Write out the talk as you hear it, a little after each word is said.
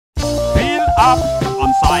up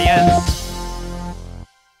on science.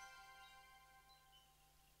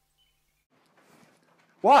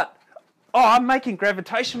 What? Oh, I'm making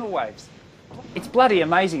gravitational waves. It's bloody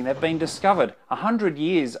amazing. They've been discovered 100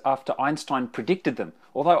 years after Einstein predicted them,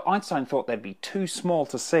 although Einstein thought they'd be too small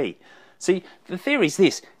to see. See, the theory's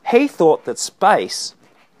this. He thought that space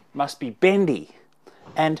must be bendy.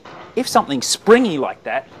 And if something's springy like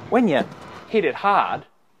that, when you hit it hard,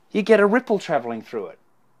 you get a ripple travelling through it.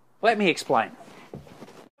 Let me explain.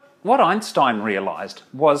 What Einstein realised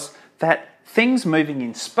was that things moving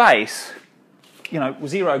in space,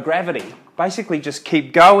 zero gravity, basically just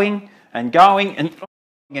keep going and going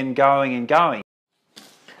and going and going.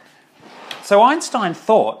 So Einstein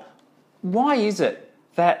thought, why is it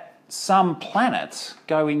that some planets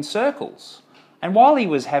go in circles? And while he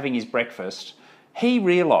was having his breakfast, he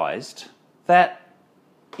realised that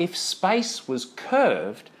if space was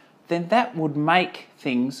curved, then that would make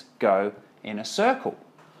things go in a circle.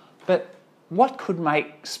 But what could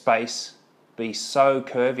make space be so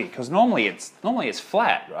curvy? Because normally it's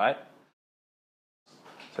flat, right?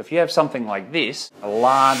 So if you have something like this, a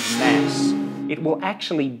large mass, it will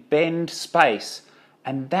actually bend space,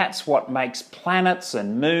 and that's what makes planets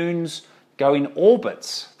and moons go in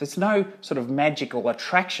orbits. There's no sort of magical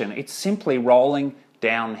attraction, it's simply rolling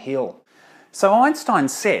downhill. So Einstein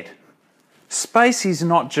said, space is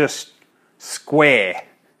not just square,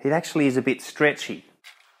 it actually is a bit stretchy.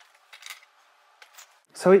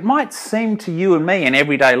 So it might seem to you and me in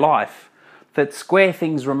everyday life that square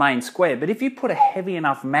things remain square, but if you put a heavy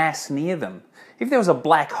enough mass near them, if there was a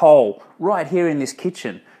black hole right here in this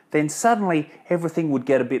kitchen, then suddenly everything would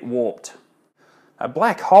get a bit warped. A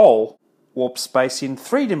black hole warps space in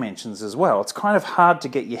 3 dimensions as well. It's kind of hard to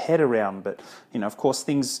get your head around, but of course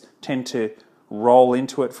things tend to roll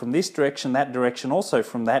into it from this direction, that direction, also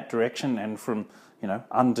from that direction, and from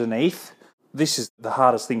underneath. This is the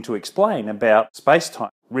hardest thing to explain about space-time.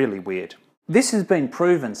 Really weird. This has been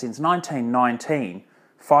proven since 1919,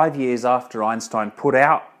 5 years after Einstein put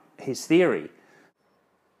out his theory.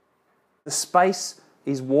 The space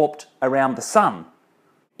is warped around the sun.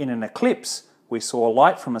 In an eclipse, we saw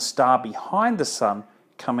light from a star behind the sun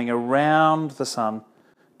coming around the sun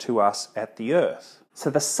to us at the Earth. So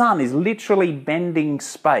the sun is literally bending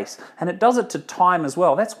space, and it does it to time as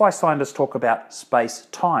well. That's why scientists talk about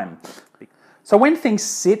space-time. So when things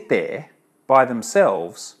sit there by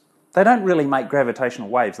themselves, they don't really make gravitational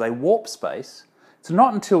waves, they warp space. It's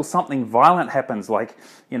not until something violent happens, like,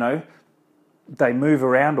 they move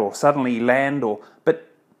around or suddenly land, but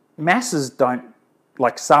masses don't,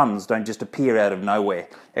 like suns, don't just appear out of nowhere.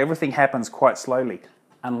 Everything happens quite slowly,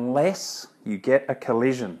 unless you get a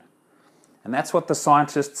collision. And that's what the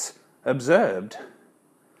scientists observed.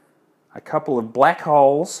 A couple of black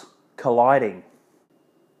holes colliding.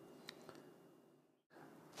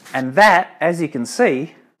 And that, as you can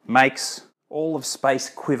see, makes all of space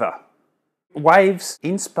quiver. Waves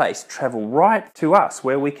in space travel right to us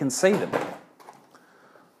where we can see them.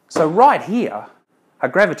 So right here, a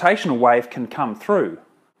gravitational wave can come through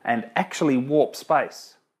and actually warp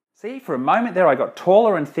space. See, for a moment there I got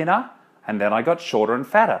taller and thinner, and then I got shorter and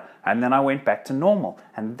fatter, and then I went back to normal,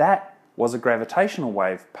 and that was a gravitational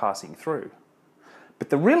wave passing through. But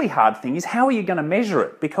the really hard thing is, how are you going to measure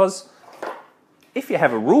it? Because if you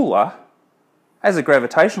have a ruler, as a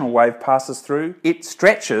gravitational wave passes through, it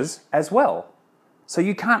stretches as well. So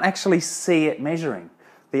you can't actually see it measuring.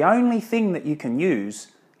 The only thing that you can use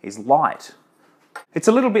is light. It's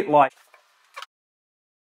a little bit like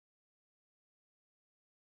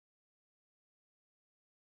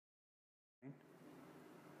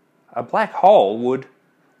a black hole would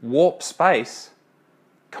warp space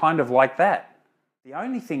kind of like that. The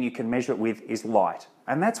only thing you can measure it with is light,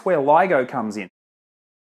 and that's where LIGO comes in.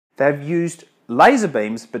 They've used laser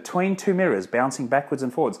beams between 2 mirrors bouncing backwards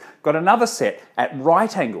and forwards. Got another set at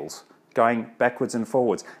right angles going backwards and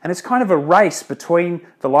forwards. And it's kind of a race between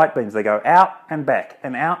the light beams. They go out and back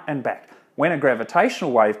and out and back. When a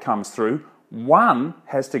gravitational wave comes through, one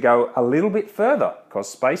has to go a little bit further because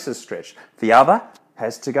space is stretched. The other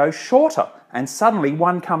has to go shorter, and suddenly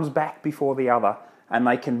one comes back before the other, and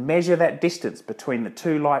they can measure that distance between the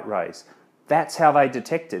 2 light rays. That's how they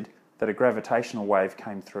detected that a gravitational wave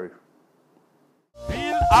came through.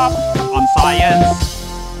 Fill up on science.